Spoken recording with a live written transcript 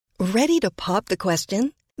Ready to pop the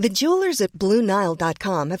question? The jewelers at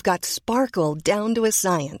BlueNile.com have got sparkle down to a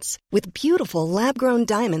science with beautiful lab-grown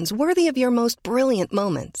diamonds worthy of your most brilliant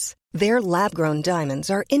moments. Their lab-grown diamonds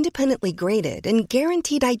are independently graded and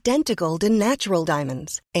guaranteed identical to natural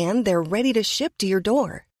diamonds, and they're ready to ship to your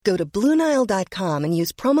door. Go to BlueNile.com and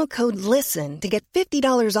use promo code LISTEN to get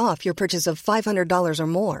 $50 off your purchase of $500 or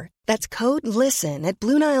more. That's code LISTEN at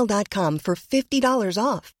BlueNile.com for $50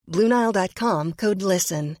 off. BlueNile.com, code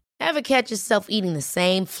LISTEN. Ever catch yourself eating the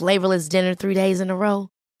same flavorless dinner 3 days in a row?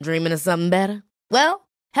 Dreaming of something better? Well,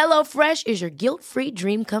 HelloFresh is your guilt-free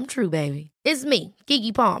dream come true, baby. It's me,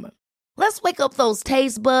 Keke Palmer. Let's wake up those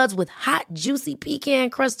taste buds with hot, juicy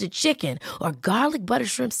pecan-crusted chicken or garlic butter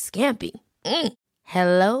shrimp scampi.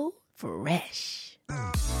 Hello Fresh.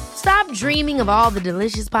 Stop dreaming of all the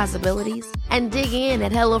delicious possibilities and dig in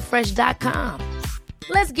at HelloFresh.com.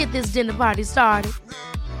 Let's get this dinner party started.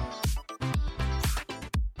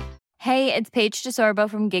 Hey, it's Paige DeSorbo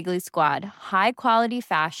from Giggly Squad. High quality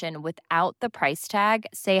fashion without the price tag.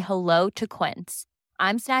 Say hello to Quince.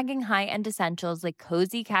 I'm snagging high-end essentials like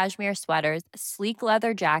cozy cashmere sweaters, sleek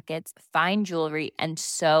leather jackets, fine jewelry, and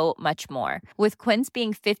so much more. With Quince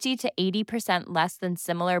being 50 to 80% less than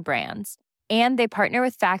similar brands. And they partner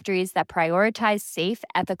with factories that prioritize safe,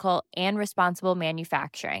 ethical, and responsible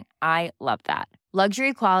manufacturing. I love that.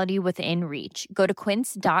 Luxury quality within reach. Go to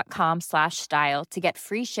quince.com/style to get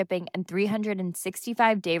free shipping and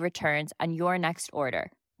 365-day returns on your next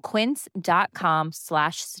order.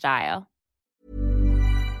 Quince.com/style.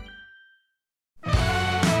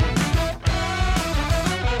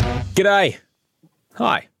 G'day.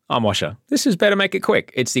 Hi, I'm Washer. This is Better Make It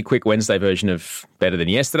Quick. It's the quick Wednesday version of Better Than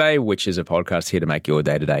Yesterday, which is a podcast here to make your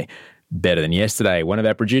day-to-day better than yesterday. One of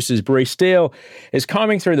our producers, Bree Steele, is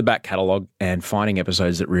combing through the back catalogue and finding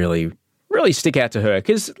episodes that really stick out to her.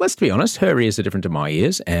 Because, let's be honest, her ears are different to my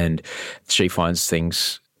ears, and she finds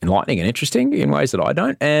things enlightening and interesting in ways that I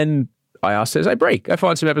don't. And I asked her, hey, Bree, go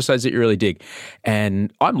find some episodes that you really dig.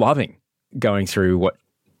 And I'm loving going through what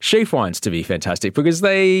she finds to be fantastic because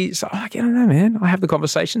I don't know, man. I have the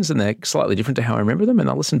conversations and they're slightly different to how I remember them, and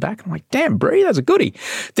I listen back and I'm like, damn, Bree, that's a goodie.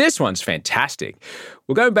 This one's fantastic.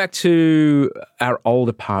 We'll go back to our old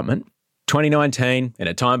apartment, 2019, in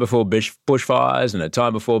a time before bushfires and a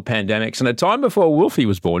time before pandemics and a time before Wolfie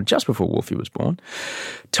was born, just before Wolfie was born.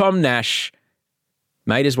 Tom Nash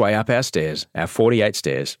made his way up our stairs, our 48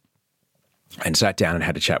 stairs, and sat down and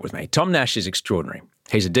had a chat with me. Tom Nash is extraordinary.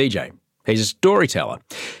 He's a DJ. He's a storyteller.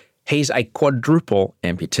 He's a quadruple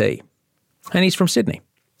amputee. And he's from Sydney.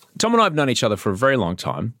 Tom and I have known each other for a very long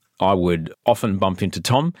time. I would often bump into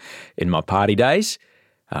Tom in my party days,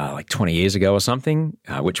 like 20 years ago or something,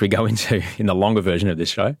 which we go into in the longer version of this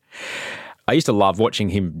show. I used to love watching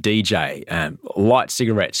him DJ, light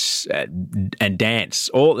cigarettes and dance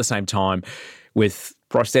all at the same time with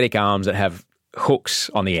prosthetic arms that have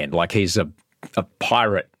hooks on the end, like he's a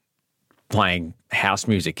pirate playing house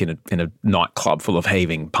music in a nightclub full of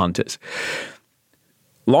heaving punters.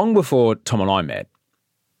 Long before Tom and I met,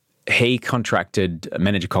 he contracted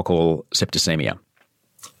meningococcal septicemia.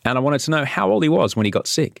 And I wanted to know how old he was when he got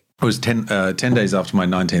sick. It was 10 days after my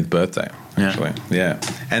 19th birthday, actually. Yeah.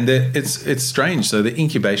 And it's strange. So the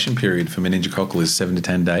incubation period for meningococcal is 7 to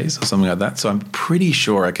 10 days or something like that. So I'm pretty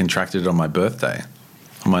sure I contracted it on my birthday,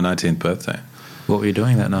 on my 19th birthday. What were you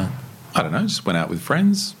doing that night? I don't know, just went out with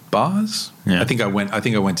friends, bars. Yeah. I think I went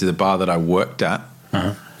to the bar that I worked at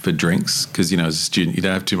for drinks because, as a student, you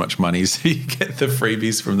don't have too much money, so you get the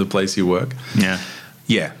freebies from the place you work. Yeah.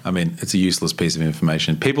 Yeah, I mean, it's a useless piece of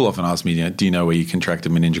information. People often ask me, do you know where you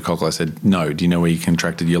contracted meningococcal? I said, no. Do you know where you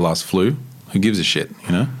contracted your last flu? Who gives a shit,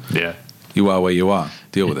 Yeah. You are where you are.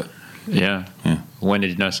 Deal with it. Yeah. When did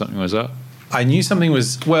you know something was up? I knew something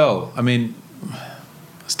was, it's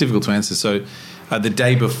difficult to answer. So the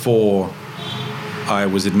day before I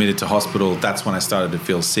was admitted to hospital, that's when I started to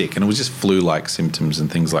feel sick. And it was just flu-like symptoms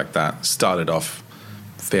and things like that. Started off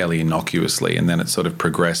fairly innocuously, and then it sort of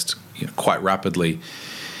progressed quite rapidly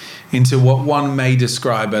into what one may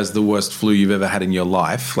describe as the worst flu you've ever had in your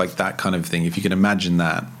life, like that kind of thing. If you can imagine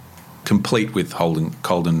that, complete with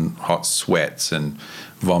cold and hot sweats and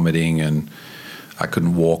vomiting, and I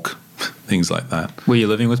couldn't walk, things like that. Were you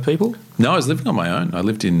living with people? No, I was living on my own. I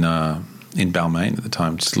lived in Balmain at the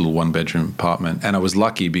time, just a little one-bedroom apartment. And I was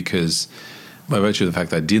lucky because by virtue of the fact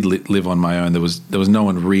that I did live on my own, there was no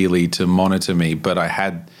one really to monitor me, but I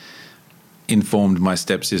had informed my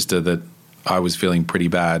stepsister that I was feeling pretty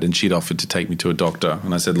bad, and she'd offered to take me to a doctor.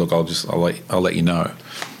 And I said, look, I'll let you know.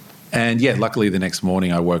 And yeah, luckily the next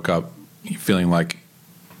morning I woke up feeling like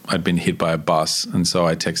I'd been hit by a bus. And so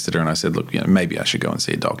I texted her and I said, look, maybe I should go and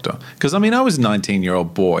see a doctor. Because, I was a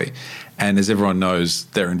 19-year-old boy, and as everyone knows,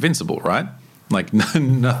 they're invincible, right? Like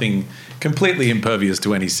nothing, completely impervious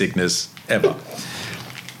to any sickness ever.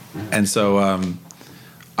 And so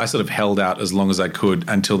I sort of held out as long as I could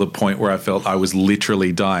until the point where I felt I was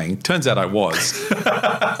literally dying. Turns out I was.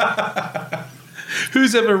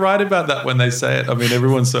 Who's ever right about that when they say it?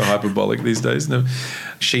 Everyone's so hyperbolic these days. No.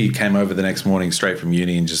 She came over the next morning straight from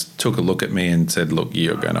uni and just took a look at me and said, look,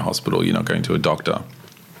 you're going to hospital, you're not going to a doctor.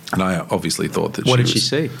 And I obviously thought that What did she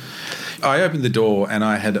see? I opened the door and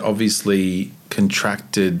I had obviously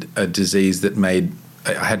contracted a disease that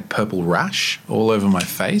I had purple rash all over my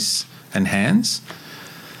face and hands.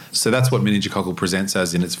 So that's what meningococcal presents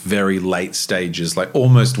as in its very late stages, like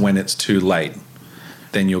almost when it's too late,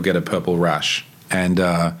 then you'll get a purple rash. And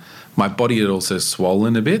my body had also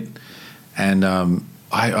swollen a bit. And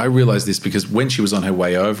I realized this because when she was on her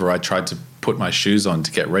way over, I tried to put my shoes on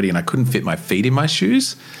to get ready and I couldn't fit my feet in my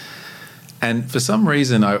shoes. And for some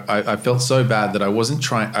reason, I felt so bad that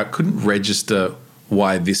I couldn't register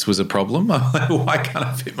why this was a problem. I'm like, why can't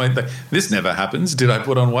I fit my thing? This never happens. Did I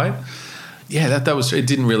put on weight? Yeah, that was, it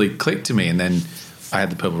didn't really click to me. And then I had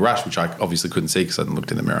the purple rash, which I obviously couldn't see because I hadn't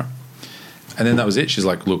looked in the mirror. And then that was it. She's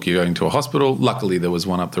like, look, you're going to a hospital. Luckily, there was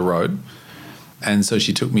one up the road. And so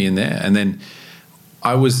she took me in there. And then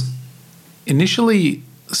I was initially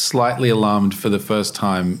slightly alarmed for the first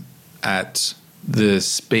time at the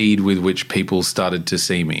speed with which people started to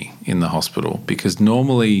see me in the hospital. Because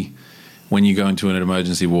normally when you go into an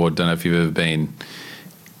emergency ward, don't know if you've ever been,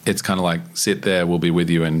 it's kind of like, sit there, we'll be with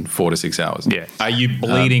you in 4 to 6 hours. Yeah. Are you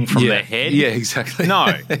bleeding from the head? Yeah, exactly.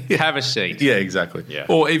 No. Have a seat. Yeah, exactly. Yeah.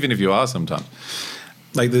 Or even if you are sometimes.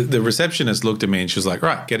 Like the receptionist looked at me and she was like,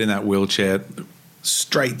 right, get in that wheelchair,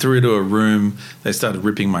 straight through to a room. They started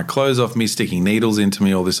ripping my clothes off me, sticking needles into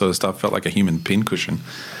me, all this sort of stuff. Felt like a human pincushion.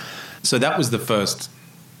 So that was the first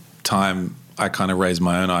time I kind of raised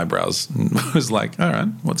my own eyebrows and was like, all right,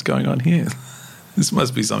 what's going on here? This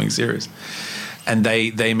must be something serious. And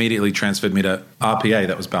they immediately transferred me to RPA,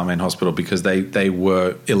 that was Balmain Hospital, because they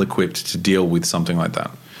were ill-equipped to deal with something like that.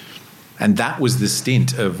 And that was the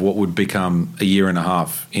stint of what would become a year and a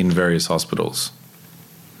half in various hospitals,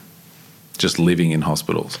 just living in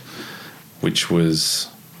hospitals, which was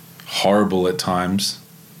horrible at times,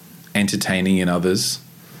 entertaining in others,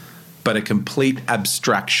 but a complete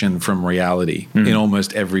abstraction from reality in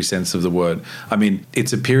almost every sense of the word.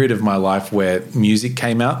 It's a period of my life where music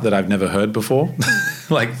came out that I've never heard before.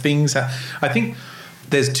 Like things, I think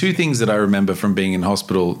there's two things that I remember from being in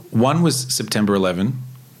hospital. One was September 11,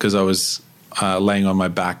 because I was laying on my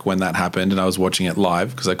back when that happened and I was watching it live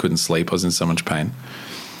because I couldn't sleep. I was in so much pain.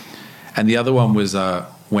 And the other one was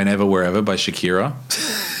Whenever, Wherever by Shakira.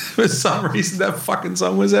 For some reason, that fucking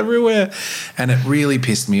song was everywhere. And it really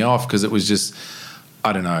pissed me off because it was just,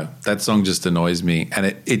 I don't know, that song just annoys me.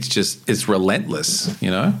 And it's relentless,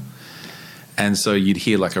 you know? And so you'd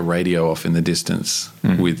hear like a radio off in the distance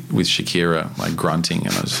with Shakira, like grunting.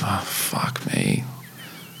 And I was, oh, fuck me.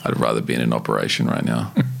 I'd rather be in an operation right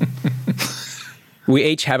now. We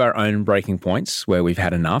each have our own breaking points where we've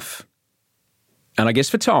had enough. And I guess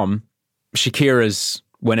for Tom, Shakira's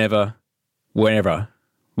Whenever, Wherever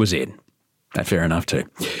was it. That's fair enough too.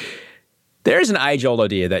 There is an age-old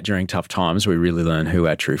idea that during tough times we really learn who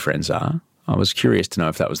our true friends are. I was curious to know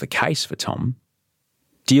if that was the case for Tom.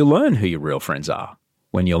 Do you learn who your real friends are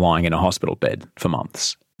when you're lying in a hospital bed for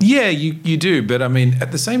months? Yeah, you do. But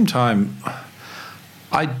at the same time,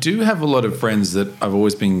 I do have a lot of friends that I've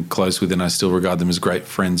always been close with and I still regard them as great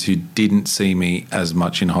friends who didn't see me as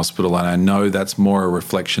much in hospital. And I know that's more a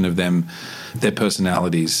reflection of them, their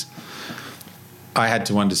personalities. I had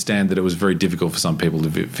to understand that it was very difficult for some people to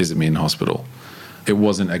visit me in hospital. It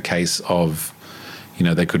wasn't a case of,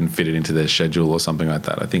 they couldn't fit it into their schedule or something like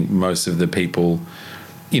that. I think most of the people,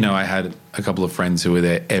 I had a couple of friends who were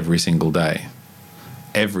there every single day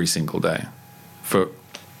for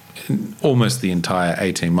almost the entire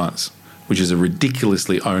 18 months, which is a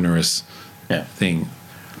ridiculously onerous thing.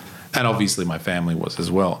 And obviously my family was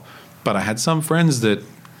as well. But I had some friends that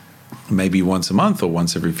maybe once a month or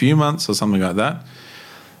once every few months or something like that.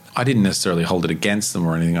 I didn't necessarily hold it against them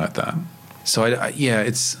or anything like that. So,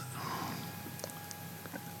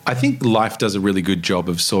 I think life does a really good job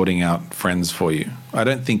of sorting out friends for you. I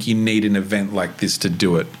don't think you need an event like this to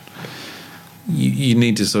do it. You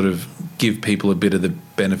need to sort of give people a bit of the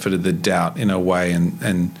benefit of the doubt in a way,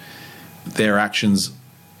 and their actions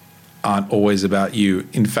aren't always about you.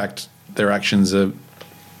 In fact, their actions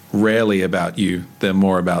rarely about you. They're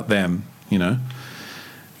more about them,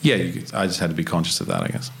 Yeah, I just had to be conscious of that, I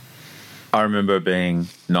guess. I remember being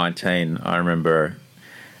 19. I remember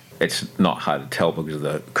it's not hard to tell because of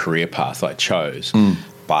the career path I chose,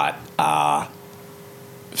 but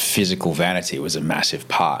physical vanity was a massive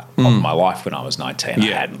part of my life when I was 19.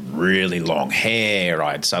 Yeah. I had really long hair.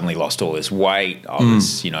 I had suddenly lost all this weight. I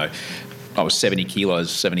was, I was 70 kilos,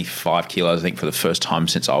 75 kilos, I think, for the first time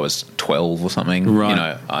since I was 12 or something.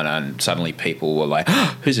 Right. And suddenly people were like,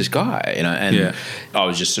 oh, who's this guy? And I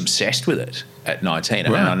was just obsessed with it at 19.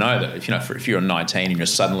 And I know that, if you're 19 and you're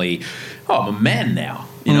suddenly, I'm a man now.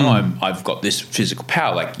 I've got this physical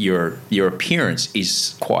power. Like your appearance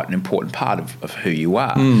is quite an important part of who you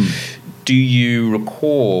are. Do you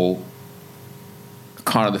recall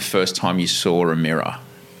kind of the first time you saw a mirror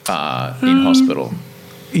in hospital?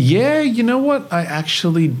 Yeah, you know what? I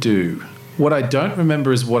actually do. What I don't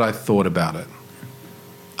remember is what I thought about it,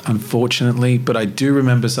 unfortunately, but I do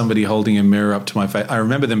remember somebody holding a mirror up to my face. I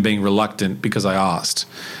remember them being reluctant because I asked.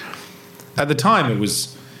 At the time, it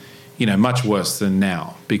was, much worse than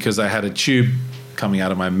now because I had a tube coming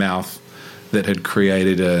out of my mouth that had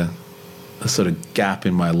created a sort of gap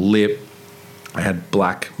in my lip. I had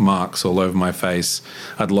black marks all over my face.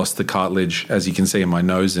 I'd lost the cartilage, as you can see, in my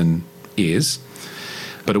nose and ears.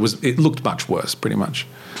 But it looked much worse, pretty much.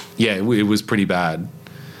 Yeah, it was pretty bad.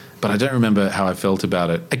 But I don't remember how I felt about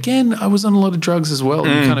it. Again, I was on a lot of drugs as well.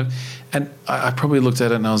 And I probably looked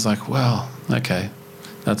at it and I was like, well, okay,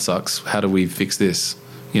 that sucks. How do we fix this?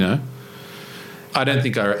 I don't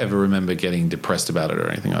think I ever remember getting depressed about it or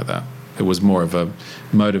anything like that. It was more of a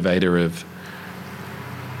motivator of,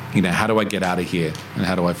 how do I get out of here and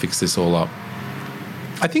how do I fix this all up?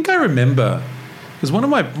 I think I remember, because one of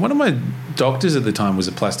my doctors at the time was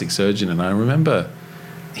a plastic surgeon, and I remember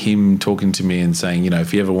him talking to me and saying,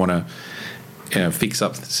 if you ever want to fix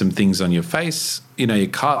up some things on your face, your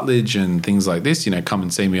cartilage and things like this, come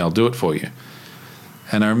and see me, I'll do it for you.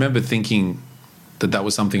 And I remember thinking that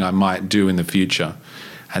was something I might do in the future.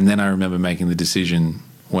 And then I remember making the decision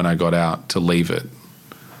when I got out to leave it.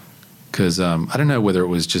 Because I don't know whether it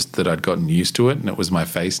was just that I'd gotten used to it and it was my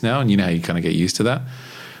face now, and you know how you kind of get used to that.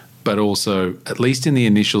 But also, at least in the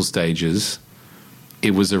initial stages,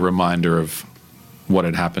 it was a reminder of what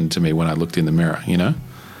had happened to me when I looked in the mirror,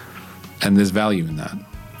 And there's value in that,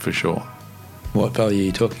 for sure. What value are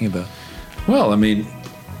you talking about? Well, I mean,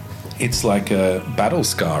 it's like a battle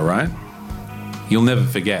scar, right? You'll never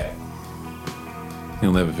forget.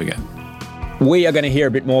 You'll never forget. We are going to hear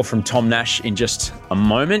a bit more from Tom Nash in just a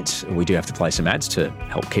moment. We do have to play some ads to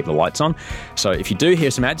help keep the lights on. So if you do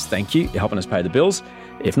hear some ads, thank you. You're helping us pay the bills.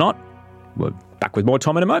 If not, we're back with more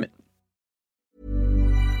Tom in a moment.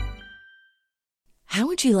 How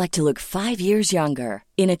would you like to look 5 years younger?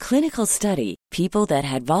 In a clinical study, people that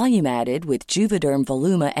had volume added with Juvederm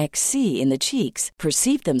Voluma XC in the cheeks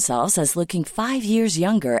perceived themselves as looking 5 years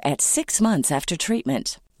younger at 6 months after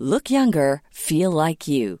treatment. Look younger, feel like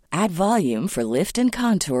you. Add volume for lift and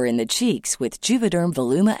contour in the cheeks with Juvederm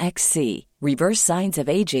Voluma XC. Reverse signs of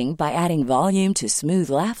aging by adding volume to smooth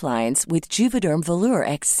laugh lines with Juvederm Volure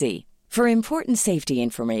XC. For important safety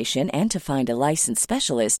information and to find a licensed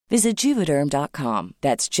specialist, visit Juvederm.com.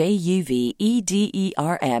 That's JUVEDERM.com.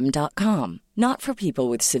 Not for people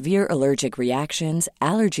with severe allergic reactions,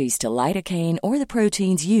 allergies to lidocaine, or the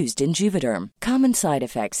proteins used in Juvederm. Common side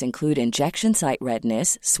effects include injection site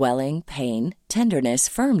redness, swelling, pain, tenderness,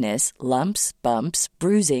 firmness, lumps, bumps,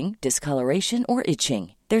 bruising, discoloration, or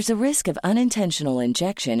itching. There's a risk of unintentional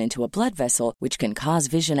injection into a blood vessel, which can cause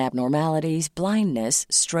vision abnormalities, blindness,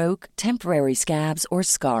 stroke, temporary scabs, or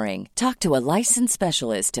scarring. Talk to a licensed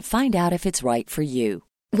specialist to find out if it's right for you.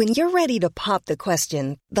 When you're ready to pop the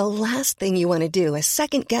question, the last thing you want to do is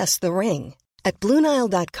second-guess the ring. At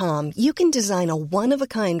BlueNile.com, you can design a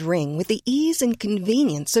one-of-a-kind ring with the ease and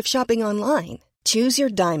convenience of shopping online. Choose your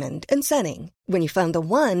diamond and setting. When you find the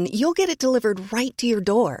one, you'll get it delivered right to your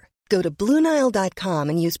door. Go to BlueNile.com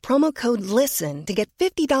and use promo code LISTEN to get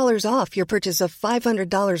 $50 off your purchase of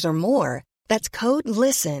 $500 or more. That's code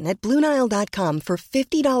LISTEN at BlueNile.com for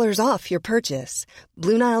 $50 off your purchase.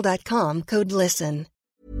 BlueNile.com, code LISTEN.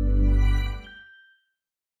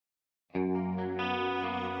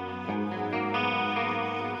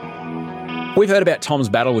 We've heard about Tom's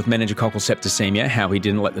battle with meningococcal septicemia, how he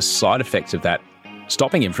didn't let the side effects of that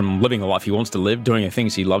stopping him from living the life he wants to live, doing the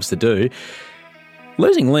things he loves to do.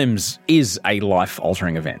 Losing limbs is a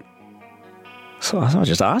life-altering event. So I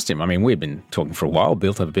just asked him. I mean, we've been talking for a while,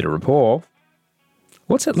 built up a bit of rapport.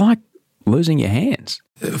 What's it like losing your hands?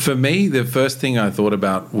 For me, the first thing I thought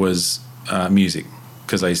about was music,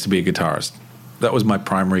 because I used to be a guitarist. That was my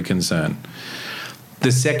primary concern.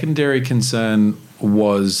 The secondary concern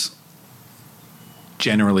was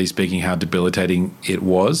generally speaking, how debilitating it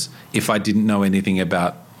was. If I didn't know anything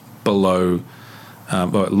about or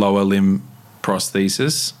lower limb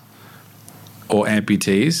prosthesis or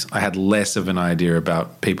amputees, I had less of an idea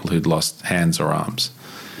about people who'd lost hands or arms.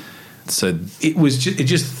 So it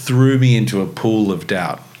just threw me into a pool of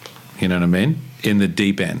doubt, you know what I mean, in the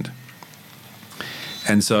deep end.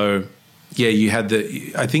 And so, yeah, you had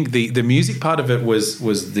I think the music part of it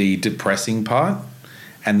was the depressing part,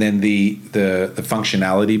 and then the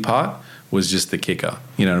functionality part was just the kicker.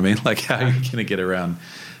 You know what I mean? Like, how are you going to get around?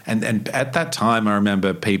 And at that time, I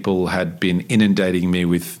remember people had been inundating me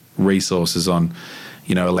with resources on,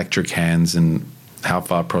 you know, electric hands and how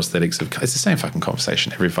far prosthetics have come. It's the same fucking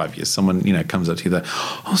conversation every 5 years. Someone, you know, comes up to you that,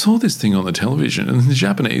 I saw this thing on the television and the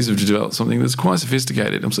Japanese have developed something that's quite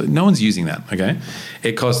sophisticated. I'm saying, no one's using that, okay?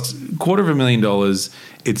 It costs $250,000.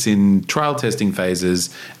 It's in trial testing phases,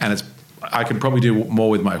 and I could probably do more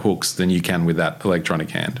with my hooks than you can with that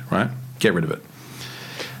electronic hand, right? Get rid of it.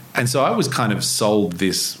 And so I was kind of sold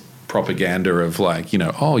this propaganda of like, you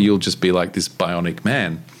know, oh, you'll just be like this bionic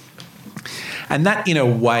man. And that, in a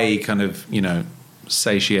way, kind of, you know,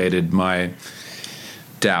 satiated my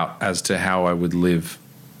doubt as to how I would live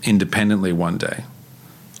independently one day.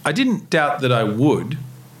 I didn't doubt that I would.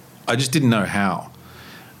 I just didn't know how.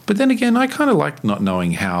 But then again, I kind of like not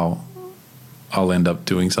knowing how I'll end up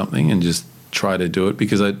doing something and just try to do it,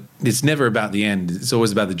 because it's never about the end. It's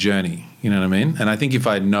always about the journey. You know what I mean? And I think if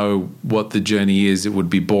I know what the journey is, it would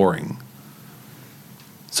be boring.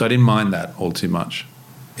 So I didn't mind that all too much.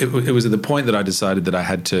 It was at the point that I decided that I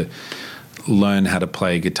had to learn how to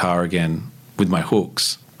play guitar again with my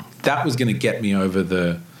hooks. That was going to get me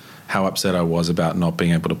over how upset I was about not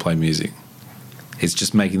being able to play music. It's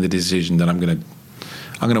just making the decision that I'm going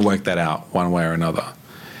to work that out one way or another.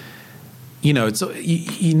 You know,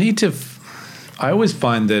 you need to. I always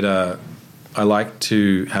find that I like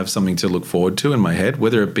to have something to look forward to in my head,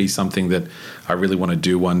 whether it be something that I really want to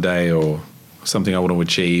do one day, or something I want to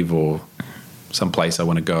achieve, or some place I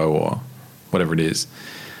want to go, or whatever it is.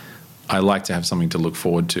 I like to have something to look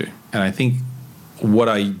forward to. And I think what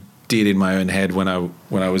I did in my own head when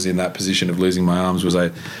I was in that position of losing my arms was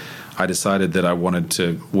I decided that I wanted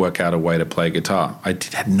to work out a way to play guitar. I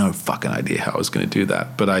had no fucking idea how I was going to do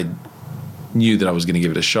that, but I knew that I was going to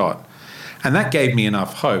give it a shot. And that gave me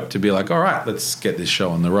enough hope to be like, all right, let's get this show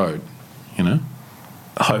on the road, you know?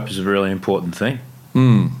 Hope is a really important thing.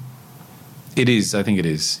 It is. I think it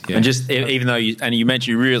is. Yeah. And just even though you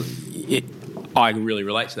mentioned I really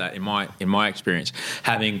relate to that in my experience,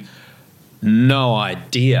 having no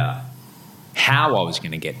idea how I was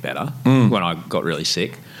going to get better when I got really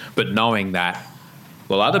sick, but knowing that,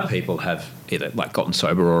 well, other people have either like gotten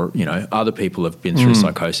sober, or, you know, other people have been through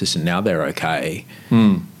psychosis and now they're okay.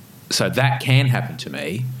 So that can happen to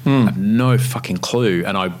me. I have no fucking clue,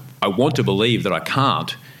 and I want to believe that I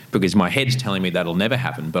can't, because my head's telling me that'll never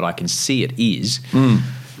happen, but I can see it is.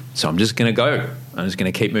 So I'm just going to go. I'm just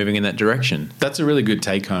going to keep moving in that direction. That's a really good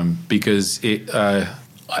take home, because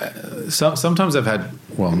sometimes I've had,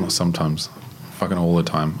 well, not sometimes, fucking all the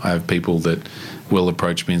time, I have people that will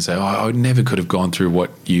approach me and say, oh, I never could have gone through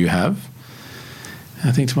what you have. And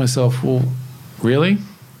I think to myself, well, really?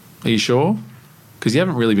 Are you sure? Because you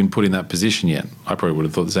haven't really been put in that position yet. I probably would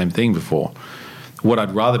have thought the same thing before. What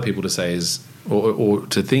I'd rather people to say is, or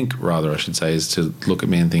to think rather, I should say, is to look at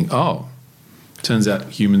me and think, oh, turns out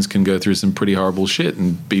humans can go through some pretty horrible shit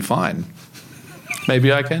and be fine.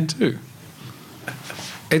 Maybe I can too.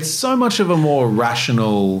 It's so much of a more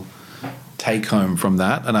rational take home from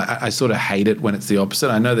that, and I sort of hate it when it's the opposite.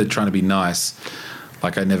 I know they're trying to be nice,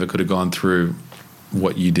 like I never could have gone through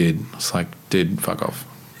what you did. It's like, dude, fuck off.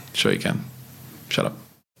 Sure you can. Shut up.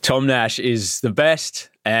 Tom Nash is the best,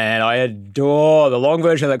 and I adore the long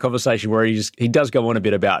version of that conversation where he does go on a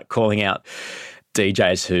bit about calling out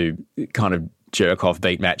DJs who kind of jerk off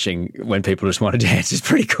beat matching when people just want to dance. It's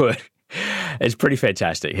pretty good. It's pretty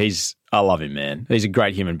fantastic. I love him, man. He's a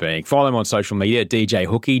great human being. Follow him on social media, DJ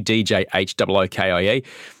Hookie, DJHOOKIE.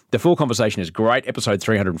 The full conversation is great. Episode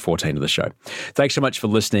 314 of the show. Thanks so much for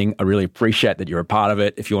listening. I really appreciate that you're a part of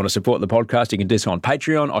it. If you want to support the podcast, you can do so on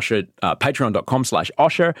Patreon,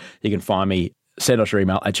 patreon.com/Osher. You can find me, send us your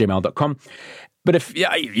email at gmail.com. But if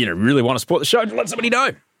you really want to support the show, let somebody know.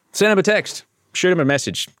 Send them a text. Shoot them a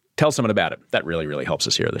message. Tell someone about it. That really, really helps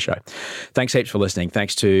us here at the show. Thanks heaps for listening.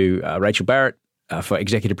 Thanks to Rachel Barrett for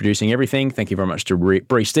executive producing everything. Thank you very much to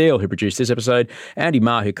Bree Steele, who produced this episode, Andy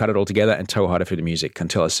Marr, who cut it all together, and Toa Hida for the music.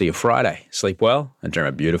 Until I see you Friday, sleep well and dream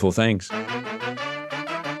of beautiful things.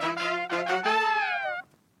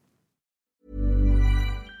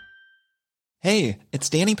 Hey, it's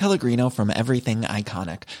Danny Pellegrino from Everything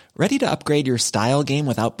Iconic. Ready to upgrade your style game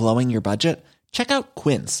without blowing your budget? Check out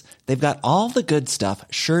Quince. They've got all the good stuff,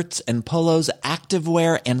 shirts and polos,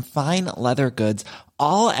 activewear, and fine leather goods,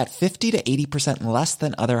 all at 50 to 80% less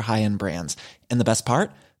than other high-end brands. And the best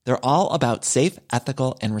part? They're all about safe,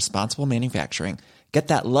 ethical, and responsible manufacturing. Get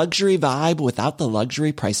that luxury vibe without the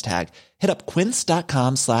luxury price tag. Hit up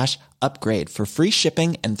quince.com/upgrade for free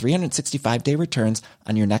shipping and 365-day returns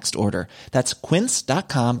on your next order. That's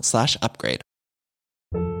quince.com/upgrade.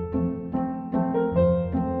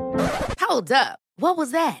 Hold up. What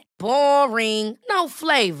was that? Boring. No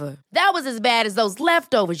flavor. That was as bad as those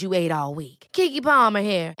leftovers you ate all week. Keke Palmer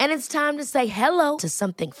here, and it's time to say hello to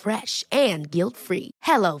something fresh and guilt-free.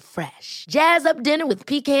 Hello Fresh. Jazz up dinner with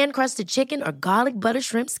pecan-crusted chicken or garlic butter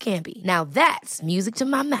shrimp scampi. Now that's music to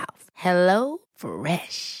my mouth. Hello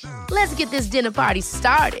Fresh. Let's get this dinner party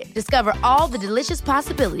started. Discover all the delicious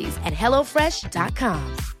possibilities at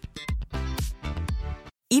hellofresh.com.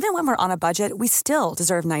 Even when we're on a budget, we still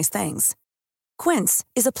deserve nice things. Quince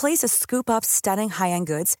is a place to scoop up stunning high-end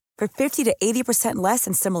goods for 50 to 80% less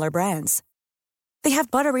than similar brands. They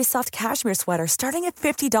have buttery soft cashmere sweaters starting at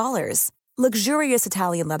 $50, luxurious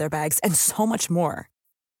Italian leather bags, and so much more.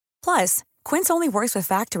 Plus, Quince only works with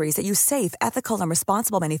factories that use safe, ethical, and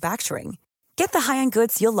responsible manufacturing. Get the high-end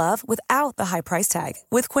goods you'll love without the high price tag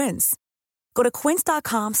with Quince. Go to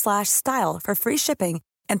quince.com/style for free shipping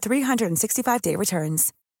and 365-day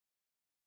returns.